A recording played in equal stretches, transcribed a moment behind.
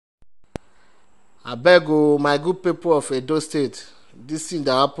I beg you, my good people of Edo State, this thing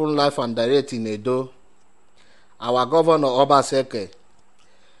that happen live and direct in Edo. Our governor Obaseke,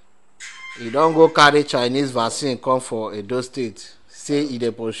 he don't go carry Chinese vaccine come for Edo State. Say he dey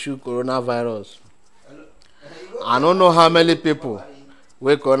pursue coronavirus. I don't know how many people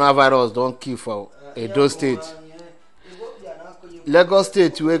wey coronavirus don't kill for Edo State. Lagos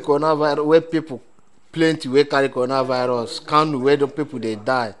State wey coronavirus wey people plenty wey carry coronavirus. Kano where the people they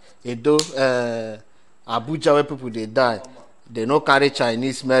die. Edo Abuja where people they die. They no carry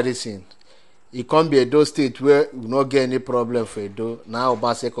Chinese medicine. E come be Edo State where we no get any problem for Edo. Now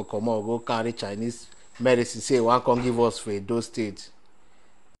Obaseko comot go carry Chinese medicine say one come give us for Edo State.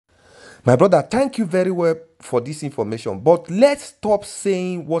 My brother, thank you very well for this information. But let's stop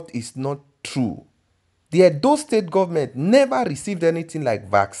saying what is not true. The Edo State government never received anything like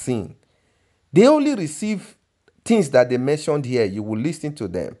vaccine. They only receive things that they mentioned here. You will listen to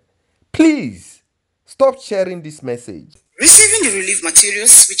them. Please, stop sharing this message. Receiving the relief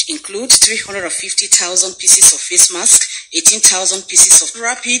materials, which include 350,000 pieces of face masks, 18,000 pieces of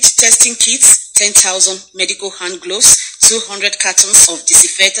rapid testing kits, 10,000 medical hand gloves, 200 cartons of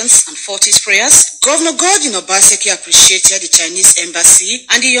disinfectants and 40 sprayers. Governor Godwin Obaseki appreciated the Chinese embassy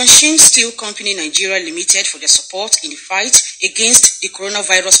and the Yongxin Steel Company Nigeria Limited for their support in the fight against the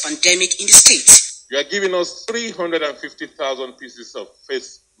coronavirus pandemic in the state. You are giving us 350,000 pieces of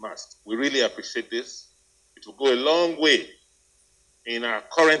face masks. We really appreciate this. It will go a long way in our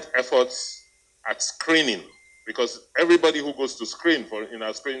current efforts at screening, because everybody who goes to screen in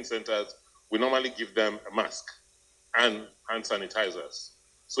our screening centers, we normally give them a mask and hand sanitizers.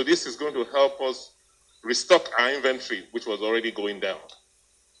 So this is going to help us restock our inventory, which was already going down.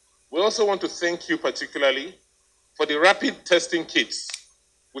 We also want to thank you particularly for the rapid testing kits,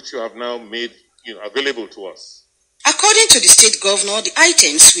 which you have now made available to us. According to the state governor, the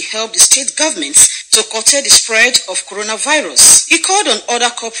items will help the state governments to curtail the spread of coronavirus. He called on other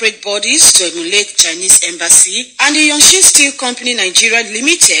corporate bodies to emulate Chinese embassy and the Yongxin Steel Company Nigeria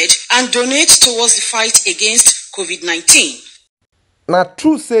Limited and donate towards the fight against COVID-19. Now,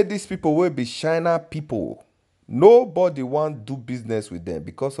 true say these people will be China people. Nobody want do business with them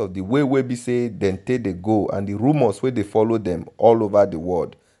because of the way we be say then take they go and the rumors where they follow them all over the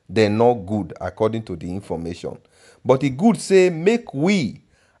world. They're not good according to the information. But the good say make we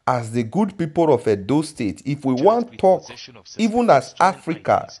as the good people of Edo State, if we want talk, even as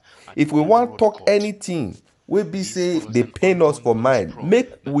Africa, if we want talk anything, we be say they pain us for mind.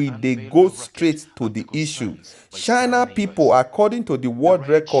 Make we they go straight to the issue. China people, according to the world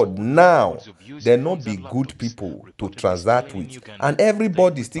record now, they not be good people to transact with, and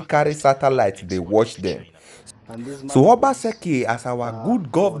everybody still carry satellite. They watch them. So Obaseki, as our good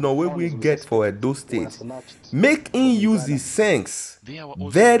governor wey we get for Edo State, make him use his sense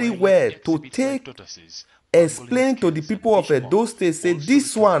very well to take explain to the people of Edo State say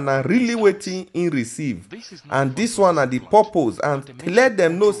this one na really wetin him receive and this one na the purpose, and let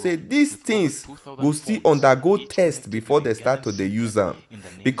them know say these things go still undergo test before they start to dey use am,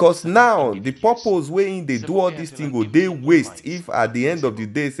 because now the purpose wey him dey do all these things go dey waste if at the end of the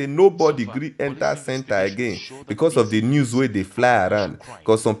day say nobody gree enter center again because of the news wey dey fly around,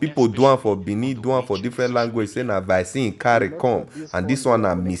 because some people do am for Benin, do am for different language, say na vaccine carry come, and this one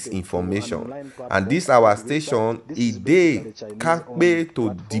na misinformation. And this our station, e dey kampe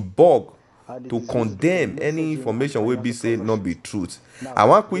to debug, to condemn any information wey be say not be truth. I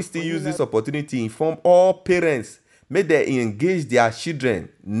want quick still use this opportunity to inform all parents make they engage their children.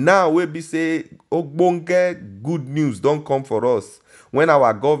 Now we be say ogbonge good news don't come for us when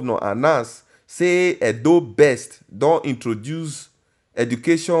our governor announce say Edo Best don't introduce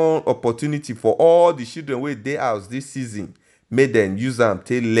education opportunity for all the children wey dey house this season. Make them use them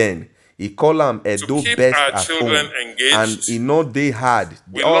to learn. He call them Edo Best at home, and e no dey hard.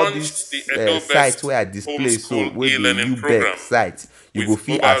 All these sites where I display so wey be UBEC sites, you go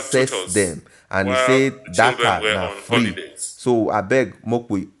fit access them, and he say data na free. So I beg make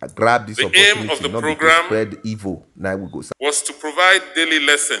we grab this opportunity, not be to spread evil. Now we go. Was to provide daily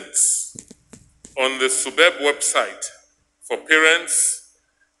lessons on the SUBEB website for parents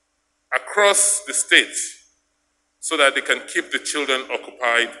across the state so that they can keep the children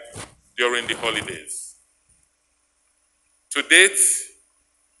occupied during the holidays. To date,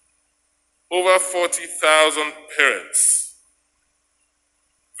 over 40,000 parents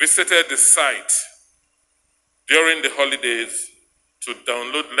visited the site during the holidays to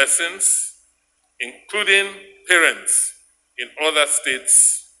download lessons, including parents in other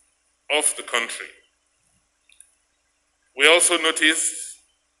states of the country. We also noticed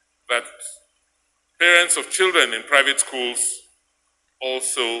that parents of children in private schools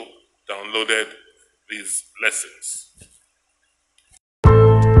also downloaded these lessons.